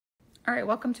All right,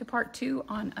 welcome to part 2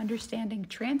 on understanding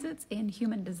transits in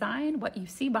human design. What you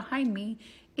see behind me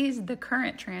is the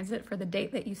current transit for the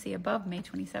date that you see above, May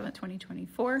 27,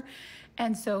 2024.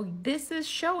 And so this is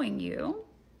showing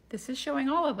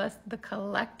all of us the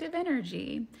collective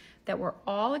energy that we're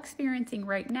all experiencing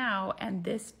right now. And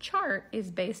this chart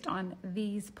is based on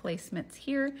these placements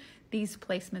here. These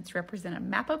placements represent a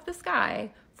map of the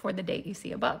sky for the date you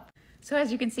see above. So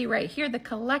as you can see right here, the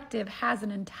collective has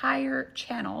an entire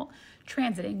channel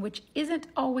transiting, which isn't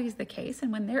always the case.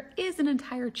 And when there is an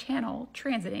entire channel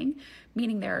transiting,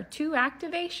 meaning there are two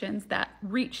activations that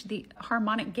reach the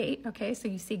harmonic gate, okay, so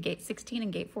you see gate 16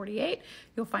 and gate 48,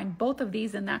 you'll find both of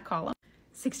these in that column.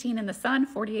 16 in the sun,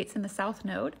 48's in the south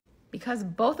node. Because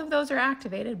both of those are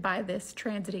activated by this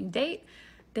transiting date,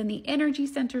 then the energy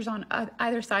centers on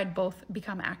either side both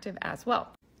become active as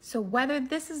well. So whether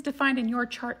this is defined in your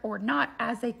chart or not,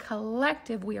 as a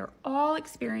collective, we are all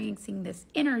experiencing this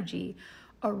energy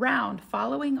around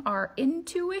following our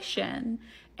intuition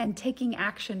and taking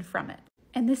action from it.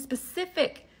 And this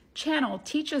specific channel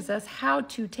teaches us how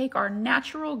to take our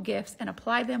natural gifts and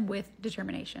apply them with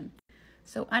determination.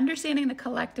 So understanding the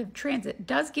collective transit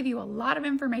does give you a lot of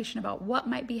information about what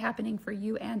might be happening for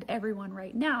you and everyone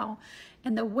right now.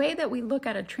 And the way that we look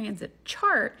at a transit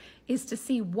chart is to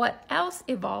see what else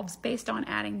evolves based on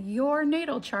adding your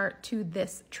natal chart to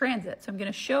this transit. So I'm going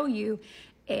to show you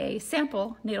a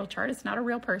sample natal chart. It's not a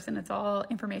real person. It's all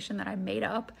information that I made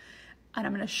up. And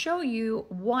I'm going to show you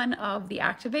one of the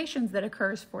activations that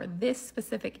occurs for this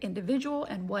specific individual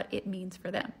and what it means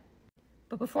for them.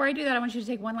 But before I do that, I want you to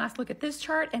take one last look at this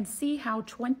chart and see how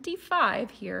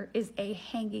 25 here is a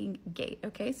hanging gate.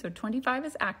 Okay, so 25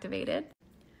 is activated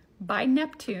by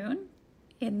Neptune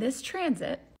in this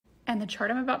transit, and the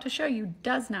chart I'm about to show you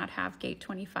does not have gate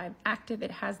 25 active.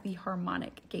 It has the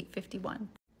harmonic gate 51.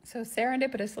 So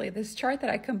serendipitously, this chart that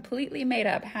I completely made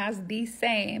up has the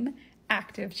same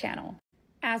active channel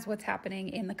as what's happening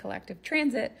in the collective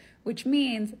transit, which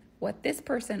means what this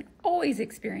person always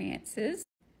experiences,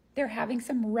 they're having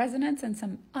some resonance and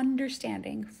some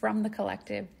understanding from the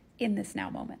collective in this now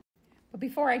moment. But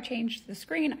before I changed the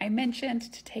screen, I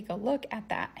mentioned to take a look at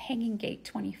that hanging gate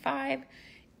 25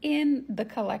 in the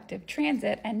collective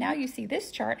transit. And now you see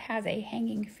this chart has a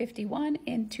hanging 51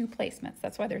 in two placements.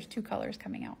 That's why there's two colors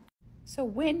coming out. So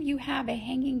when you have a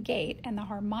hanging gate and the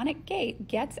harmonic gate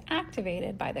gets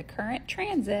activated by the current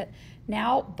transit,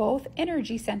 now both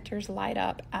energy centers light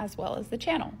up as well as the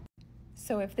channel.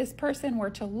 So if this person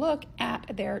were to look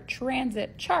at their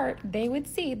transit chart, they would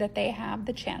see that they have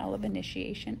the channel of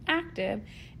initiation active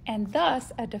and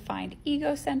thus a defined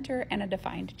ego center and a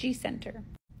defined G center.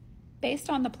 Based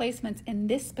on the placements in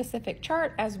this specific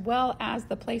chart, as well as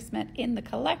the placement in the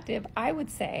collective, I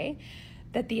would say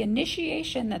that the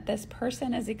initiation that this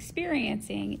person is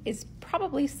experiencing is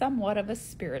probably somewhat of a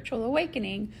spiritual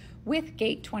awakening, with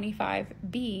gate 25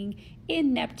 being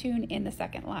in Neptune in the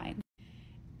second line.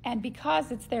 And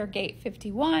because it's their gate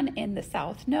 51 in the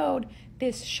south node,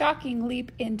 this shocking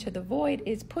leap into the void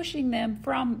is pushing them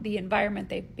from the environment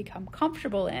they've become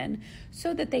comfortable in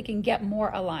so that they can get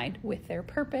more aligned with their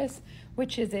purpose,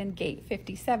 which is in gate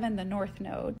 57, the north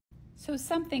node. So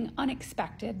something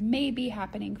unexpected may be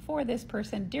happening for this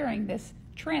person during this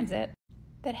transit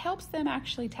that helps them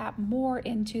actually tap more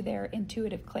into their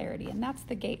intuitive clarity. And that's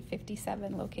the gate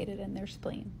 57 located in their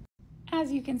spleen.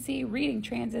 As you can see, reading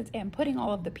transits and putting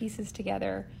all of the pieces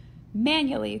together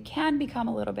manually can become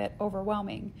a little bit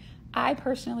overwhelming. I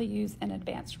personally use an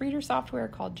advanced reader software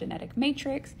called Genetic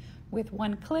Matrix. With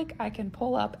one click, I can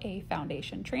pull up a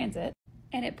foundation transit,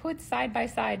 and it puts side by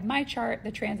side my chart,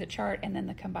 the transit chart, and then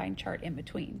the combined chart in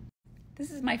between.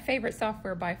 This is my favorite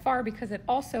software by far because it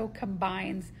also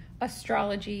combines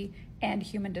astrology and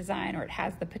human design, or it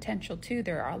has the potential to.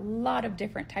 There are a lot of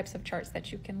different types of charts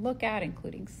that you can look at,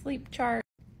 including sleep chart,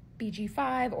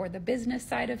 BG5, or the business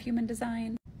side of human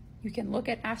design. You can look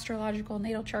at astrological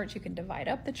natal charts. You can divide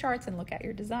up the charts and look at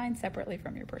your design separately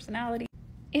from your personality.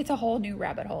 It's a whole new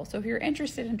rabbit hole. So if you're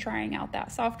interested in trying out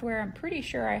that software, I'm pretty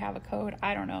sure I have a code.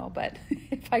 I don't know, but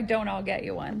if I don't, I'll get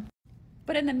you one.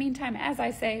 But in the meantime, as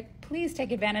I say, please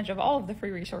take advantage of all of the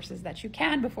free resources that you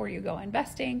can before you go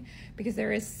investing, because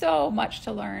there is so much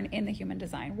to learn in the human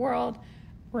design world.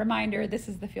 Reminder, this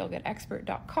is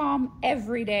thefeelgoodexpert.com.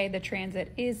 Every day the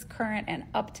transit is current and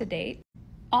up to date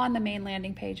on the main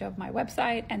landing page of my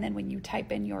website. And then when you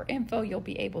type in your info, you'll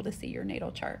be able to see your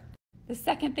natal chart. The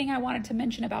second thing I wanted to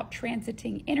mention about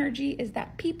transiting energy is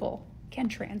that people can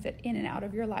transit in and out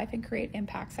of your life and create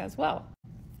impacts as well.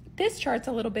 This chart's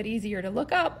a little bit easier to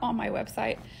look up on my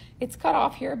website. It's cut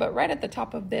off here, but right at the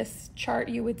top of this chart,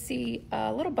 you would see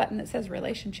a little button that says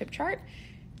relationship chart.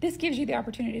 This gives you the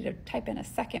opportunity to type in a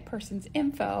second person's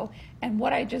info, and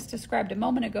what I just described a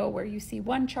moment ago where you see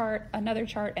one chart, another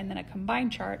chart, and then a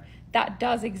combined chart, that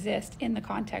does exist in the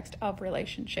context of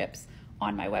relationships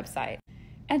on my website.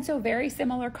 And so very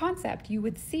similar concept. You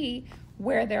would see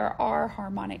where there are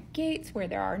harmonic gates, where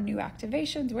there are new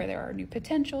activations, where there are new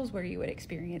potentials, where you would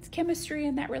experience chemistry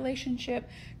in that relationship,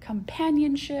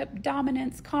 companionship,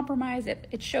 dominance, compromise.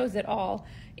 It shows it all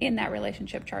in that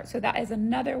relationship chart. So that is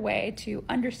another way to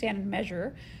understand and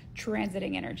measure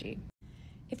transiting energy.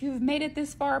 If you've made it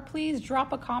this far, please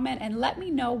drop a comment and let me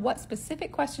know what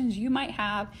specific questions you might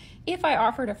have if I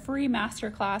offered a free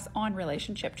masterclass on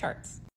relationship charts.